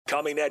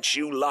coming at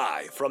you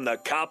live from the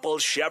Coppel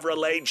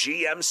Chevrolet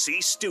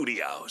GMC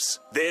studios.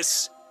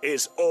 This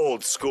is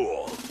Old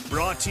School,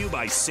 brought to you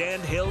by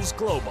Sandhills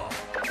Global.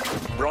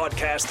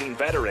 Broadcasting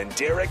veteran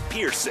Derek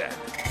Pearson.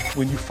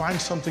 When you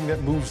find something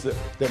that moves them,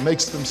 that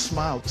makes them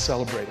smile,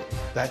 celebrate it.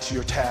 That's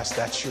your task,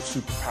 that's your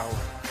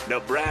superpower.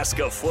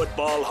 Nebraska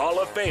Football Hall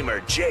of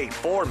Famer Jay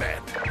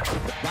Foreman.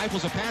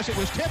 Rifles a pass, it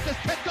was tipped, it's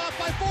picked off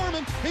by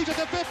Foreman. He's at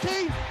the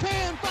 15,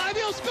 10, 5,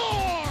 he'll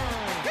score!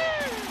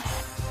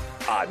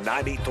 On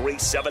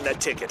 93.7 The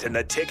Ticket and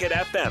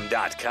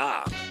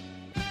theticketfm.com.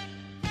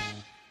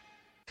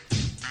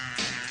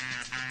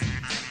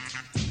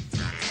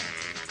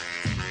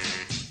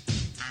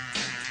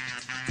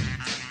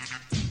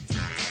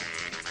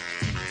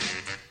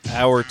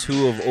 Hour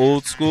 2 of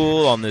Old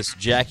School on this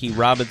Jackie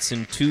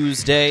Robinson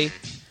Tuesday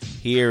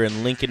here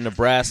in Lincoln,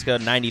 Nebraska.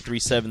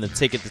 93.7 The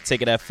Ticket,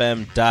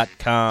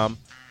 theticketfm.com.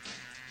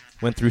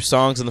 Went through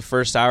songs in the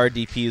first hour.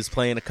 DP was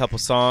playing a couple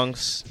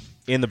songs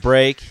in the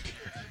break.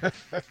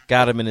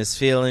 Got him in his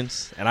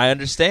feelings, and I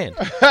understand.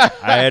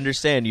 I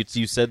understand.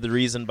 You said the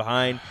reason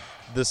behind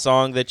the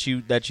song that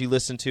you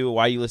listen to,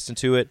 why you listen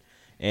to it,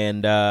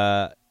 and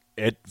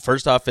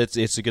first off,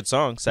 it's a good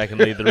song.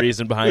 Secondly, the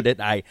reason behind it,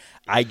 I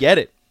get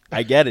it.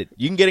 I get it.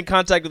 You can get in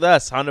contact with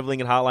us. Honda of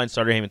Lincoln Hotline,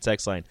 Starter Heyman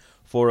text line,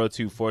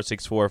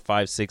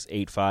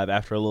 402-464-5685.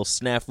 After a little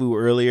snafu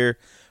earlier,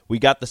 we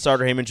got the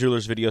Starter Heyman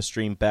Jewelers video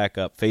stream back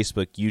up.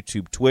 Facebook,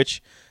 YouTube,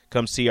 Twitch.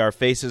 Come see our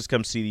faces.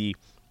 Come see the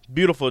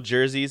beautiful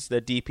jerseys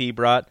that DP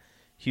brought.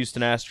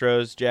 Houston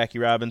Astros, Jackie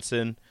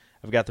Robinson.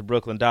 I've got the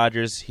Brooklyn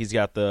Dodgers. He's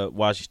got the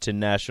Washington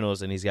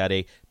Nationals, and he's got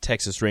a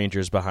Texas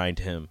Rangers behind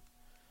him.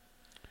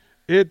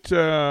 It's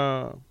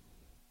the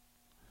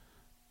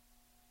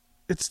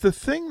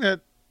thing that,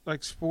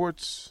 like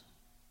sports,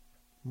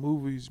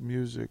 movies,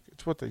 music,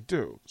 it's what they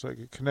do. It's like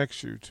it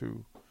connects you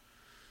to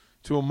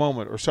a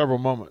moment or several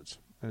moments,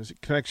 and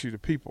it connects you to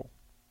people.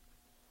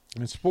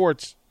 In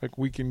sports, like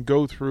we can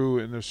go through,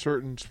 and there's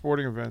certain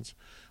sporting events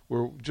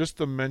where just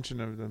the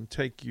mention of them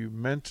take you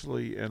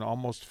mentally and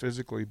almost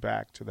physically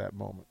back to that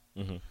moment.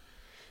 Mm-hmm.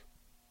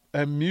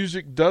 And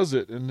music does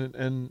it,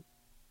 and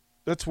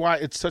that's why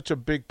it's such a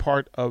big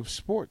part of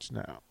sports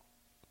now,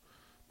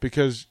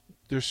 because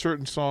there's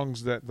certain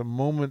songs that the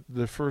moment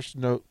the first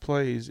note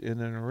plays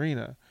in an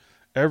arena,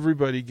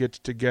 everybody gets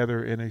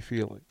together in a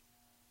feeling.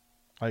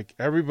 Like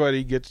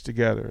everybody gets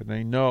together and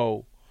they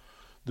know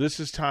this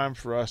is time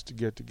for us to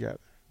get together.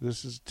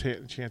 This is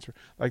a chance for,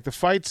 like the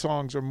fight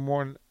songs are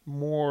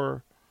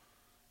more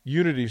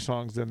unity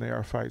songs than they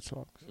are fight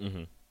songs.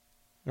 Mm-hmm.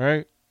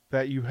 Right?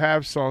 That you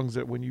have songs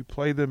that when you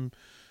play them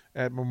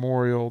at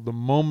Memorial, the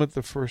moment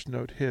the first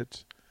note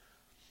hits,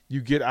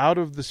 you get out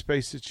of the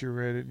space that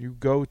you're in and you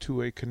go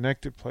to a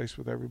connected place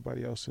with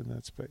everybody else in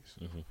that space.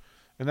 Mm-hmm.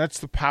 And that's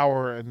the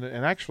power and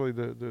actually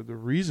the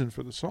reason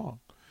for the song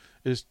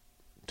is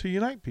to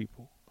unite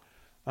people.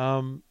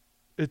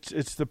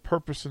 It's the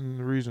purpose and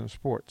the reason of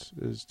sports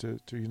is to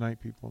unite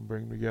people and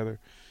bring them together.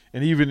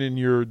 And even in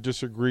your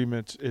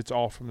disagreements, it's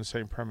all from the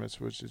same premise,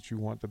 which is you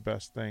want the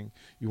best thing.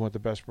 You want the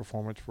best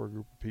performance for a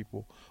group of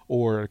people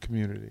or a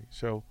community.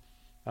 So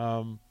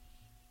and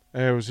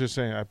I was just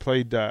saying, I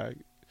played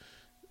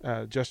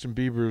Justin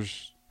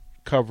Bieber's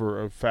cover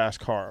of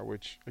Fast Car,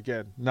 which,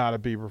 again, not a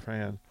Bieber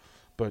fan,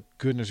 but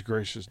goodness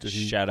gracious did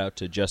he. Shout out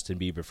to Justin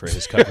Bieber for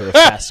his cover of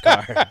Fast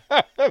Car.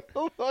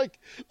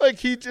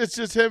 It's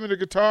just him and a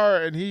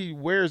guitar, and he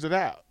wears it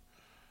out.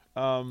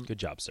 Good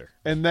job, sir.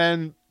 And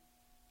then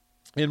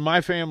in my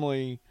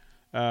family,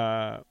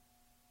 and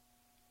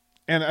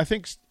I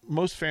think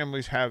most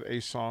families have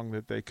a song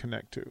that they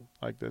connect to.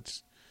 Like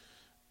that's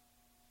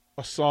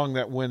a song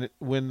that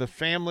when the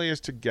family is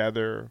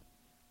together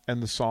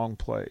and the song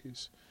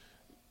plays,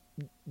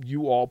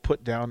 you all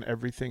put down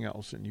everything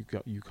else and you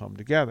come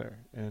together.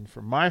 And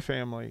for my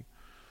family,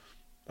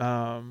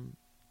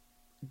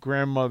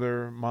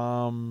 grandmother,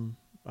 mom,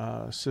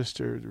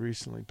 sister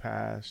recently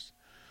passed.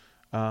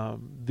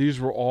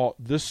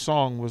 This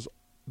song was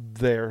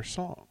their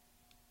song.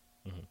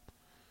 Mm-hmm.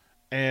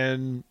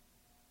 And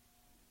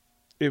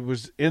it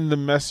was in the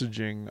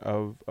messaging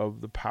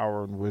of the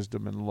power and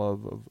wisdom and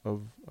love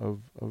of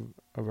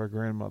our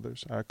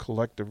grandmothers, our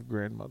collective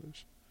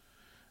grandmothers,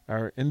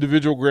 our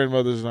individual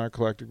grandmothers and our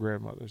collective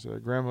grandmothers. Our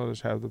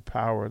grandmothers have the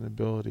power and the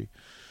ability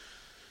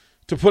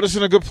to put us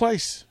in a good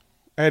place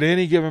at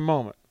any given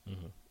moment.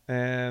 Mm-hmm.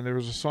 And there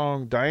was a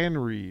song, Diane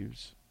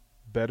Reeves,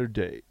 Better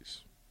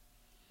Days.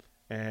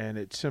 And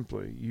it's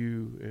simply,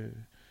 you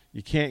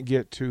can't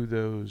get to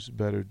those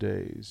better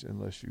days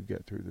unless you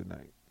get through the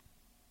night.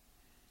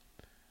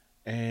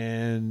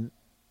 And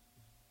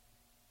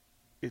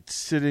it's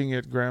sitting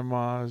at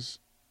grandma's,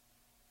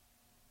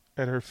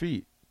 at her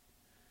feet,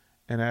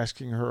 and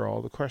asking her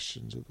all the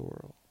questions of the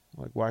world.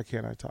 Like, why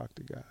can't I talk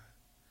to God?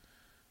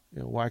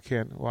 Why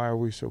are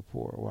we so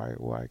poor?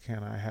 Why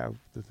can't I have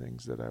the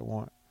things that I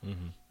want?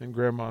 Mm-hmm. And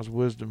grandma's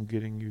wisdom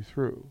getting you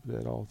through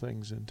that all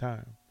things in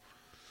time.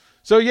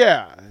 So,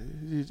 yeah,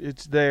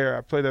 it's there.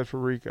 I played that for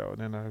Rico,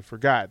 and then I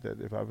forgot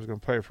that if I was going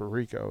to play it for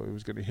Rico, it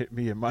was going to hit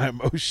me in my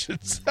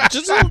emotions.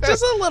 just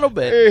a little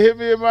bit. It hit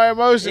me in my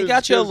emotions. It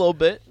got you a little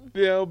bit.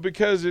 You know,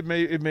 because it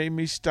made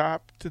me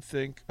stop to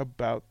think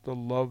about the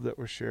love that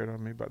was shared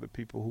on me by the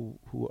people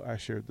who I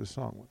shared this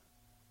song with.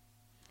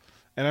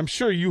 And I'm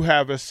sure you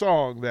have a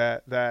song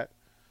that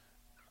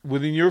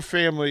within your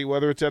family,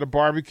 whether it's at a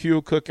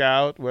barbecue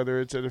cookout,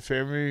 whether it's at a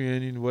family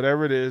reunion,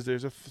 whatever it is,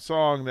 there's a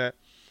song that,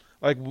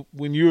 like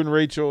when you and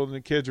Rachel and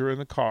the kids are in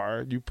the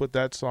car, you put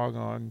that song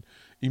on,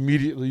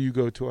 immediately you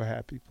go to a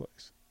happy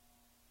place.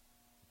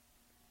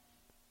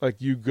 Like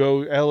you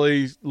go,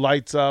 Ellie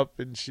lights up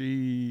and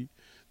the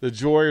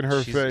joy in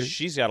her face.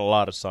 She's got a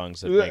lot of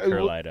songs that make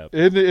her light up.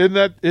 Isn't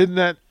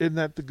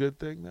that the good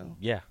thing though?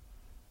 Yeah.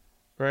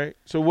 Right?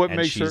 So what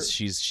makes her...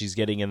 She's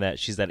getting in that,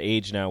 she's that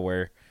age now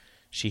where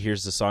she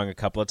hears the song a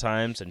couple of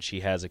times and she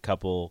has a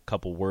couple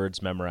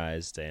words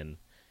memorized and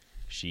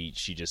she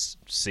just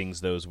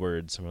sings those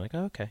words and we're like,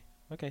 oh,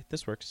 okay,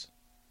 this works.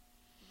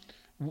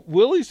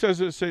 Willie says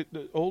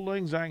that Old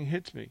Lang Syne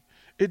hits me.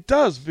 It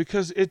does,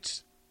 because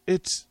it's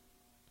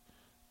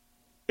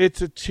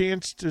a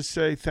chance to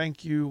say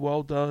thank you,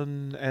 well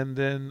done, and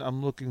then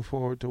I'm looking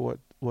forward to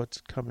what's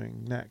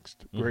coming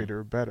next,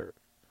 greater, better.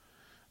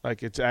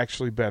 Like it's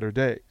actually better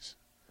days.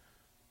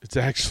 It's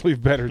actually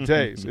better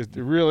days. It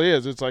really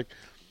is. It's like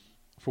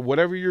for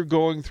whatever you're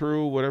going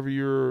through, whatever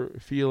you're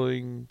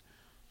feeling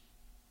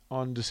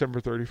on December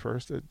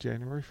 31st, at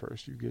January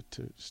 1st, you get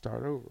to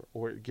start over,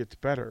 or it gets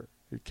better.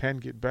 It can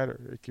get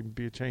better. It can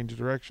be a change of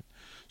direction.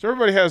 So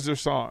everybody has their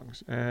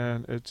songs,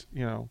 and it's,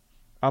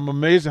 I'm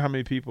amazed at how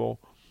many people,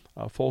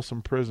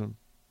 Folsom Prison,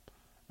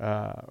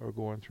 are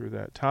going through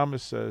that.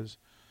 Thomas says,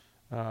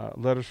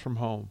 letters from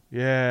home.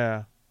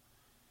 Yeah,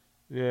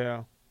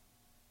 that's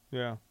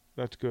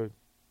good.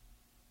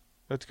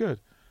 That's good.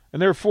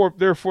 And there are four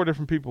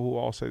different people who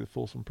all say that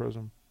Folsom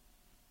Prison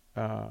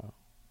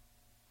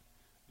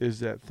is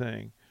that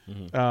thing.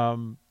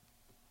 Mm-hmm.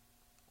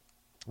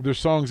 There's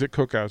songs at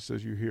cookouts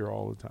that you hear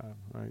all the time,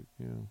 right?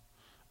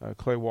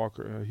 Clay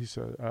Walker, he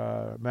said.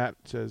 Matt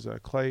says,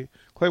 Clay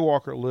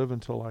Walker, live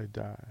until I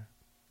die.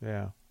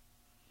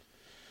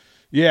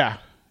 Yeah.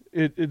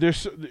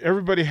 There's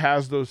everybody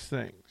has those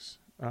things.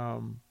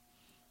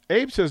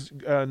 Abe says,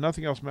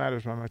 Nothing Else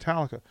Matters by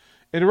Metallica.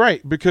 And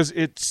right, because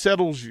it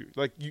settles you.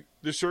 Like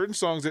there's certain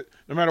songs that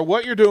no matter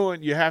what you're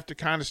doing, you have to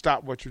kind of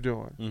stop what you're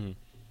doing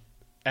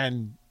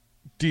and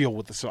deal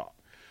with the song.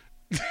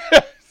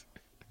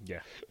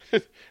 Yeah.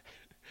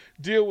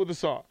 Deal with the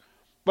song.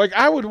 Like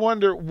I would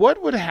wonder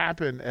what would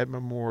happen at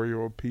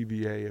Memorial or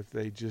PBA if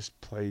they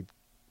just played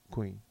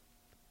Queen.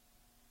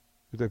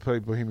 If they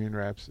played Bohemian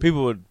Rhapsody.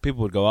 People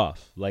would go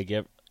off. Like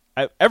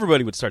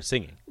everybody would start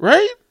singing.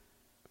 Right?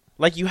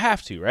 Like you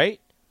have to, right?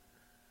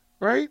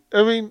 Right?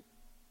 I mean,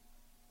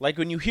 like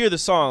when you hear the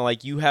song,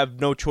 like you have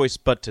no choice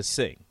but to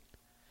sing.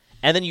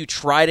 And then you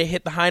try to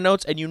hit the high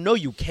notes, and you know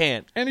you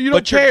can't. And you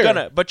don't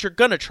care. But you're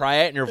gonna try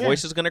it, and your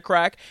voice is gonna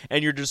crack,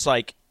 and you're just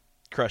like,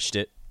 crushed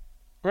it.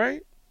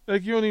 Right?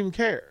 Like you don't even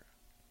care.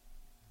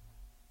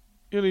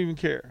 You don't even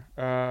care.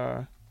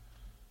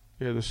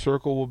 The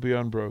circle will be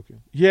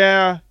unbroken.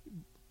 Yeah,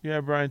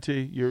 Brian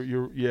T.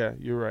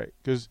 You're right.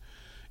 Because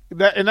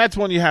that's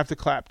one you have to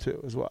clap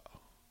to as well.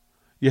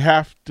 You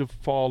have to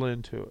fall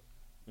into it.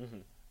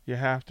 Mm-hmm. You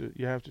have to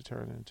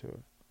turn into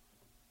it.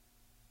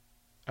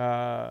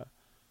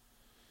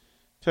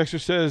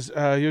 Texter says,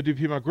 Yo,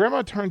 DP, my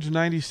grandma turns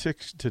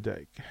 96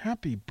 today.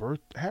 Happy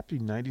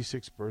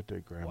 96th birthday,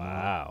 Grandma.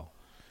 Wow.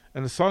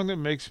 And the song that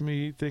makes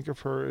me think of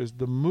her is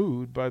The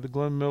Mood by the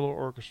Glenn Miller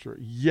Orchestra.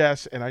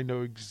 Yes, and I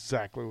know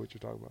exactly what you're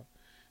talking about.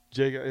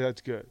 Jake,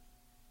 that's good.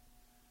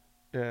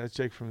 Yeah, that's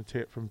Jake from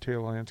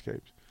Taylor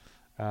Landscapes.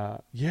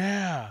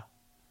 Yeah.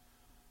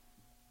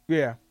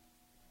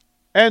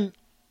 And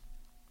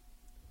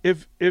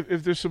if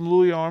there's some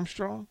Louis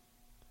Armstrong.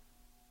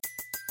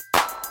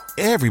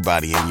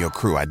 Everybody in your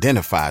crew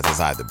identifies as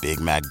either Big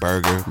Mac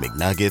Burger,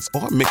 McNuggets,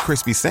 or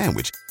McCrispy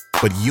Sandwich.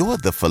 But you're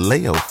the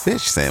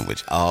Filet-O-Fish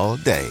Sandwich all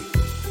day.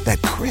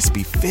 That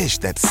crispy fish,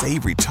 that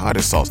savory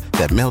tartar sauce,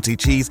 that melty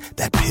cheese,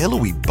 that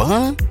pillowy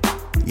bun.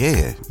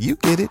 Yeah, you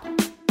get it.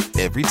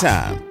 Every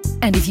time.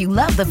 And if you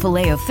love the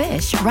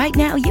Filet-O-Fish, right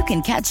now you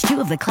can catch two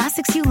of the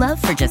classics you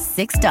love for just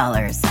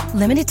 $6.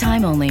 Limited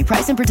time only.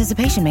 Price and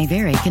participation may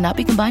vary. Cannot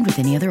be combined with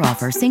any other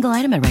offer. Single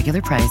item at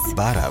regular price.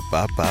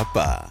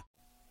 Ba-da-ba-ba-ba.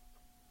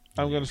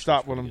 I'm going to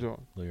stop what I'm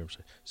doing.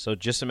 So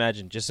just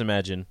imagine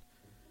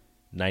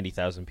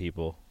 90,000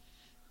 people.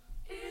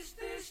 Is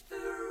this the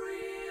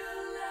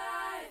real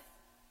life?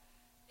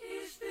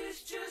 Is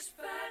this just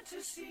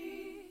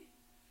fantasy?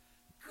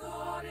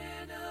 Caught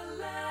in a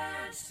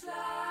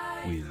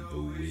landslide. With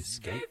no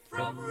escape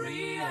from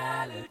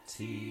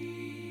reality.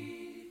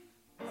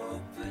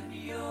 Open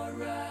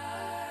your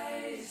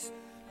eyes.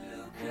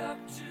 Look up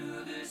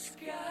to the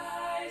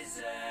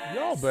skies.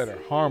 Y'all better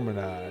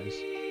harmonize.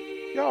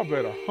 Y'all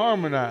better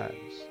harmonize.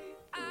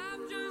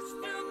 I'm just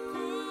a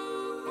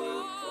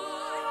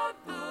poor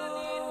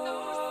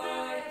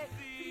boy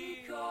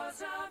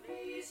because I'm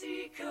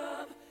easy come.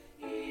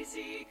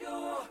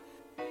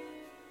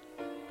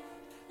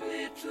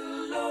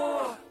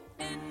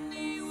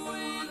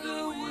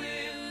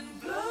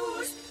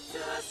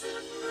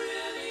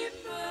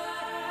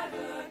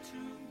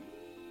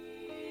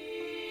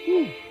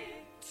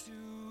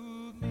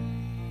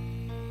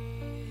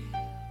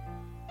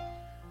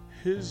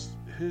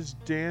 his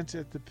dance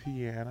at the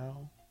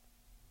piano,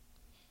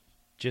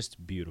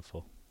 Just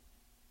beautiful.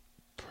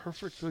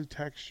 perfectly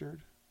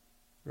textured,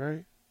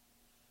 right?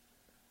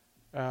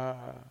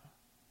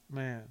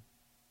 Man.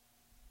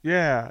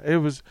 Yeah, it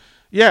was.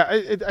 Yeah,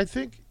 I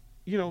think,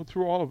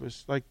 through all of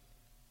us, like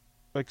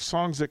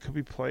songs that could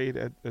be played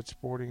at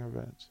sporting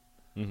events.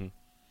 Mm-hmm.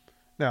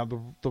 Now,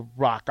 the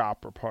rock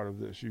opera part of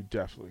this, you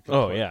definitely could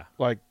Oh, play. yeah.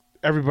 Like,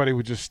 everybody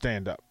would just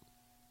stand up.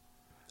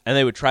 And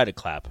they would try to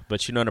clap,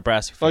 but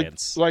Nebraska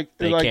fans,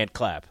 they can't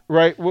clap.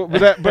 Right? Well,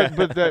 but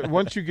that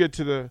once you get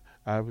to the,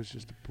 I was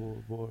just a poor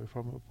boy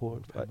from a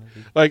poor family.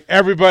 Like,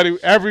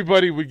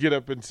 everybody would get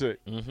up and sing.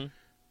 Mm-hmm.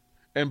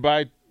 And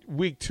by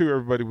week 2,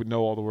 everybody would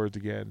know all the words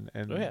again,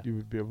 and Oh, yeah. you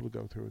would be able to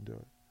go through and do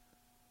it.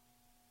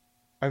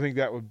 I think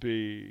that would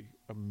be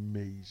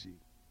amazing.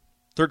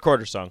 Third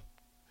quarter song.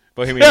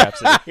 Bohemian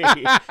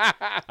Rhapsody.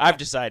 I've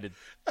decided.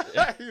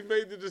 You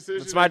made the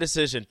decision. It's my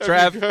decision.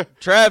 Have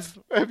Trev,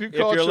 have you if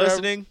called you're Trev?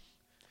 listening,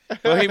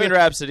 Bohemian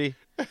Rhapsody,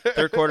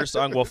 third quarter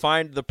song. We'll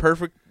find the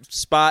perfect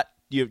spot.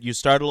 You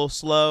start a little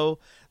slow.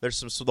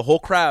 So the whole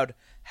crowd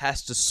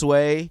has to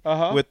sway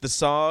with the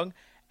song,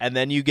 and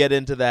then you get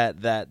into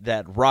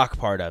that rock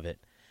part of it,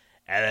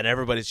 and then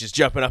everybody's just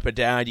jumping up and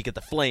down. You get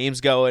the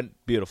flames going.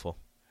 Beautiful.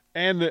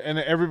 And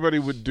everybody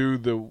would do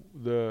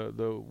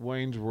the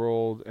Wayne's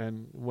World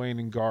and Wayne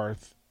and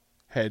Garth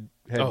head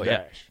Oh, yeah.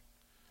 bash.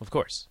 Of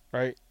course.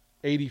 Right?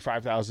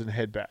 85,000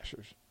 head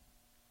bashers.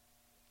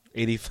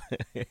 You need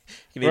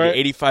Right.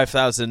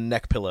 85,000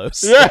 neck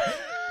pillows. Yeah.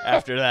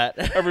 After that.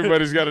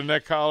 Everybody's got a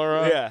neck collar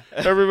on. Yeah.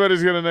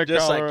 Everybody's got a neck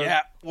Just collar like, on.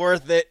 yeah,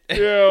 worth it.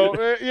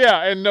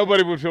 Yeah, and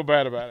nobody would feel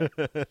bad about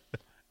it.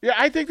 Yeah,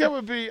 I think that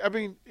would be,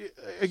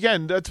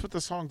 again, that's what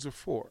the songs are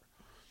for.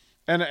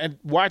 And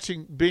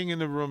being in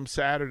the room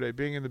Saturday,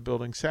 being in the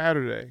building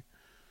Saturday,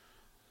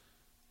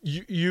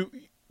 you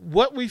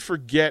what we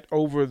forget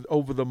over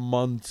the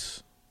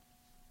months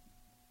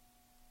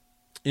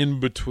in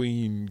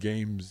between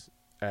games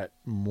at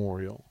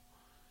Memorial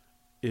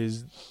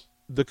is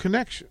the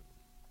connection.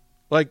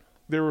 Like,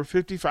 there were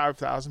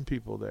 55,000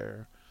 people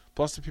there,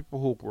 plus the people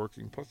who were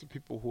working, plus the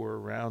people who were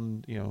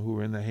around, who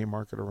were in the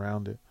Haymarket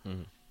around it.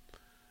 Mm-hmm.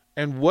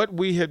 And what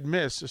we had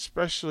missed,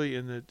 especially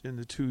in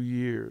the 2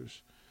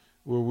 years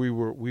where we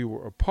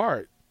were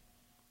apart,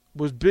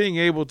 was being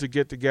able to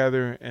get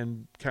together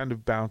and kind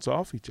of bounce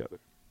off each other.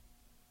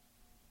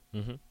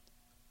 Mm-hmm.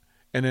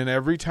 And then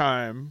every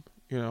time,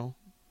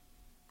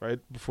 right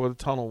before the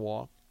tunnel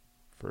walk,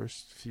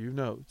 first few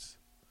notes,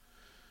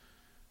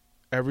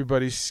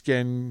 everybody's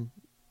skin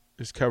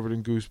is covered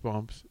in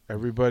goosebumps.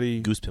 Everybody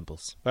Goose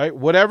pimples. right?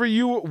 Whatever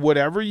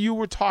you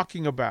were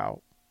talking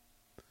about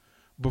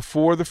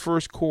before the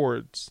first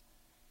chords,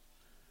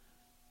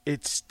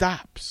 it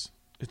stops.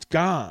 It's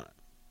gone.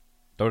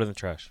 Throw it in the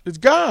trash. It's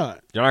gone.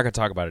 You're not going to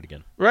talk about it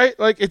again. Right?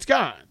 Like, it's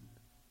gone.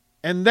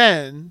 And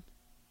then,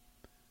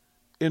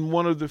 in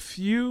one of the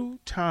few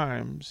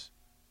times,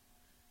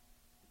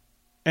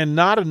 and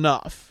not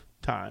enough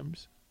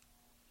times,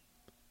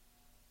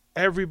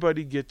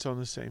 everybody gets on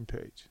the same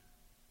page.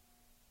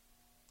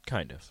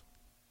 Kind of.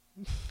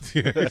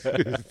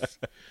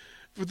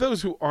 For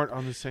those who aren't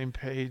on the same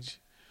page,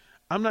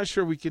 I'm not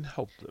sure we can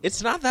help them.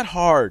 It's not that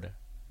hard.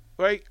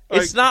 Right?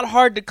 It's not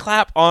hard to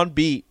clap on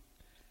beat.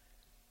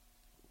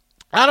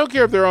 I don't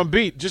care if they're on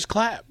beat. Just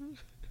clap.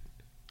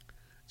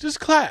 Just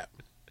clap.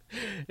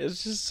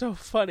 It's just so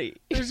funny.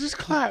 Just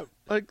clap.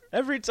 Like,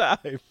 Every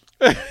time.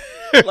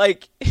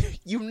 Like,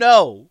 you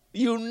know.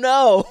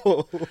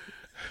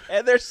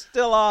 And they're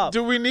still off.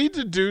 do we need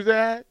to do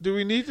that? Do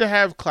we need to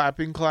have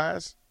clapping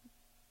class?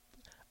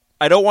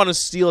 I don't want to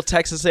steal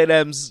Texas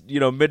A&M's,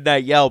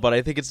 midnight yell, but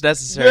I think it's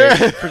necessary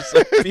for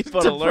some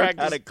people to learn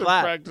how to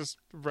clap. Practice,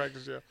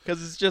 yeah.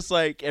 Because it's just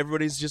like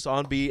everybody's just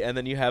on beat, and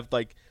then you have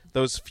like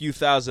those few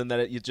thousand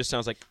that it just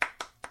sounds like.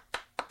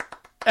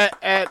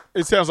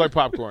 It sounds like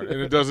popcorn,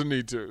 and it doesn't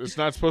need to. It's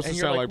not supposed to And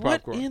you're sound like, like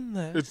 "What popcorn. in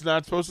the-" It's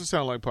not supposed to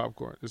sound like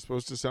popcorn. It's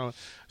supposed to sound.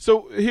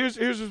 So here's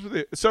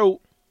so.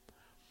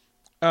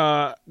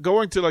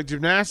 Going to like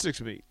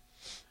gymnastics meet,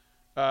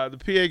 the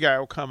PA guy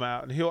will come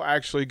out and he'll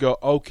actually go,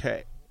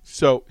 okay,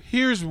 so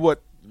here's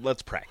what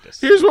Let's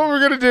practice. we're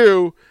gonna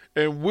do,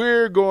 and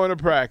we're going to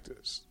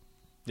practice.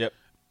 Yep.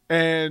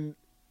 And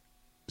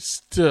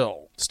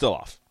still Still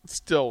off.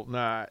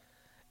 not.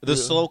 The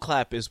slow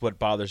clap is what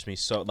bothers me.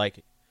 So,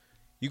 like,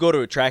 you go to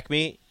a track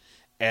meet,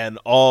 and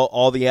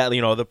all the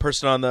the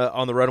person on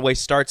the runway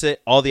starts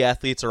it. All the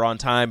athletes are on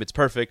time. It's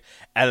perfect.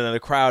 And then the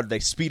crowd, they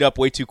speed up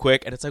way too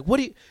quick. And it's like,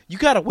 you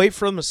got to wait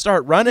for them to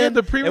start running. Yeah, the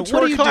And premature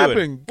what are you clapping.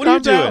 doing? What are you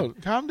doing?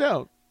 Calm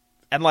down.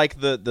 And like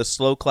the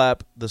slow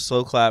clap, the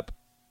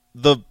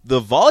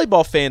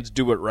volleyball fans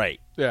do it right.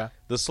 Yeah.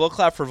 The slow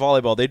clap for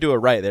volleyball, they do it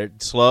right. They're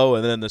slow,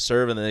 and then the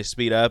serve, and then they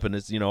speed up, and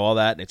it's all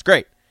that, and it's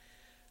great.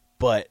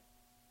 But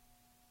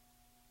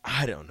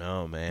I don't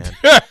know, man.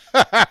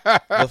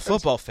 The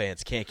football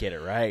fans can't get it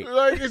right.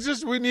 Like, it's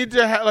just, we need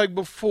to have, like,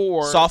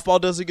 before.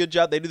 Softball does a good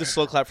job. They do the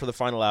slow clap for the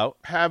final out.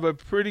 Have a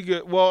pretty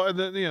good, and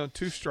then,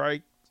 two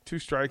strikes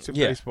in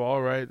Yeah.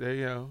 baseball, right?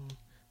 They,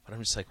 But I'm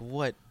just like,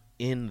 what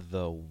in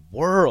the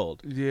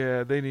world?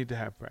 Yeah, they need to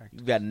have practice.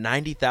 You've got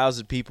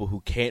 90,000 people who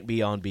can't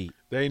be on beat.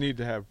 They need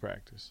to have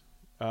practice.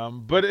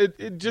 But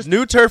it just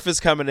New turf is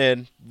coming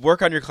in.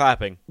 Work on your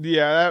clapping.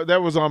 Yeah,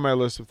 that was on my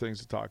list of things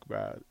to talk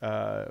about.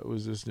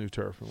 Was this new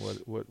turf and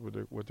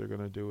what they're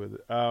going to do with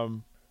it?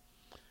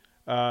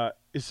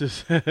 It's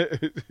just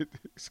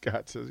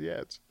Scott says, "Yeah,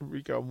 it's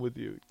Rico. I'm with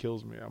you. It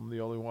kills me. I'm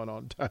the only one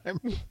on time."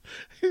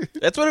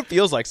 That's what it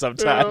feels like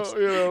sometimes.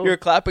 You're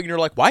clapping and you're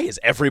like, "Why is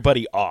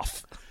everybody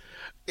off?"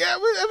 Yeah,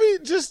 I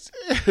mean, just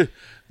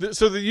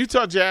so the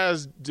Utah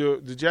Jazz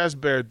the Jazz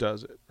Bear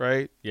does it,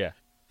 right? Yeah.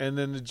 And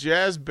then the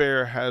Jazz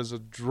Bear has a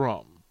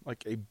drum,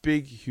 like a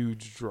big,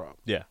 huge drum.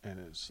 Yeah. And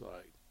it's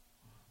like,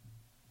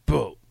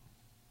 boom.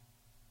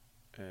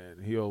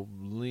 And he'll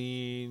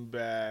lean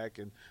back,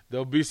 and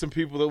there'll be some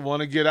people that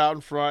want to get out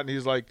in front, and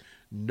he's like,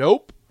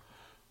 nope.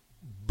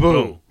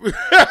 Boom.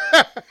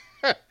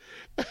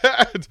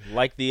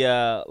 Like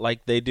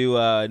they do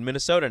in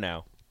Minnesota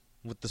now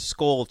with the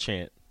skull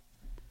chant.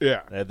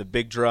 Yeah. They have the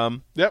big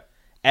drum. Yep.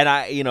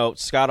 And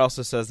Scott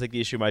also says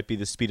the issue might be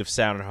the speed of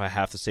sound and how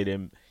half the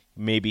stadium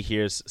maybe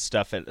hears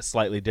stuff at a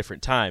slightly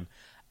different time.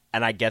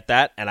 And I get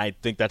that, and I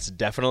think that's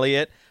definitely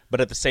it.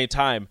 But at the same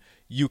time,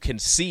 you can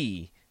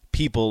see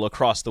people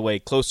across the way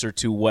closer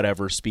to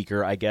whatever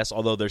speaker, I guess,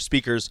 although there's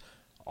speakers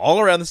all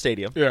around the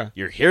stadium. Yeah.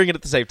 You're hearing it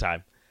at the same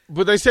time.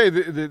 But they say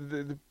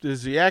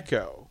there's the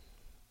echo.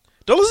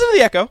 Don't listen to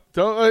the echo.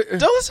 Don't listen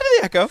to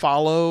the echo.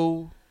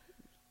 Follow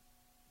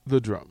the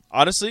drum.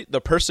 Honestly,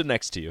 the person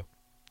next to you.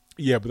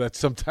 Yeah, but that's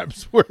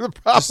sometimes where the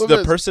problem Just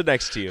the person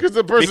next to you. Because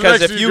the person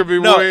next to you could be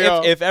way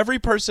off. If every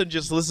person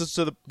just pays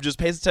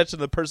attention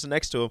to the person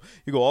next to him,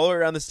 you go all the way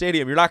around the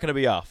stadium, you're not going to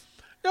be off.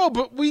 No,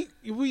 but we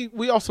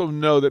also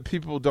know that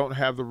people don't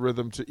have the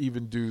rhythm to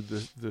even do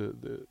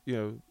the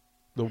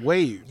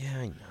wave. Yeah,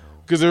 I know.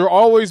 Because there are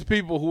always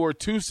people who are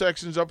two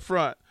sections up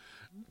front,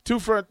 two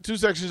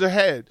sections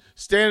ahead,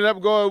 standing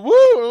up going, woo!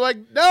 We're like,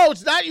 no,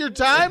 it's not your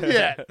time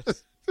yet.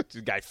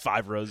 This guy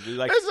 5 rows, dude,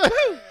 like,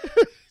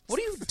 what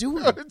are you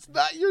doing? It's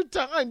not your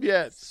time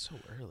yet. It's so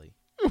early.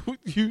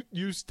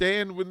 You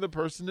stand when the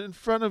person in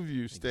front of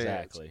you stands.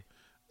 Exactly.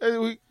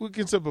 And we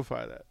can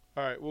simplify that.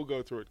 All right, we'll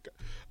go through it.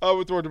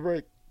 We'll throw it to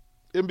break.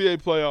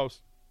 NBA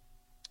playoffs,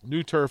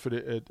 new turf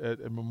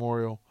at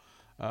Memorial,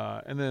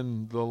 and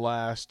then the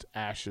last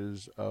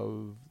ashes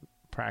of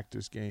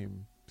practice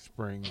game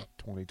spring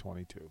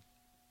 2022.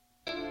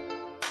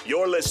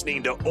 You're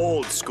listening to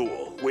Old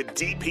School with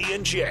DP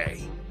and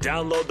J.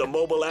 Download the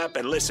mobile app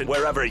and listen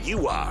wherever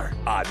you are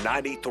on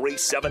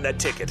 93.7 The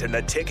Ticket and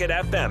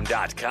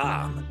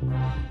theticketfm.com.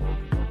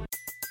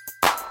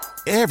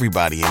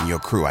 Everybody in your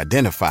crew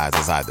identifies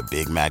as either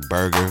Big Mac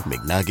Burger,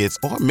 McNuggets,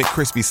 or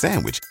McCrispy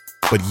Sandwich.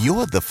 But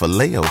you're the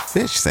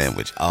Filet-O-Fish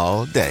Sandwich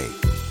all day.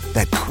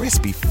 That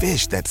crispy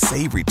fish, that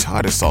savory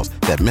tartar sauce,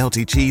 that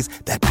melty cheese,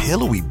 that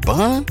pillowy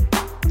bun.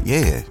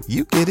 Yeah,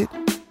 you get it.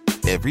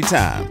 Every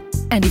time.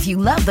 And if you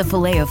love the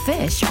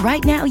Filet-O-Fish,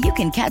 right now you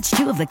can catch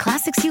 2 of the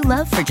classics you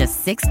love for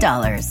just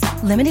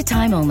 $6. Limited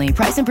time only.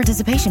 Price and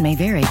participation may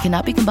vary.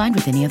 Cannot be combined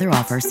with any other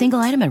offer. Single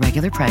item at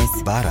regular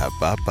price.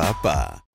 Ba-da-ba-ba-ba.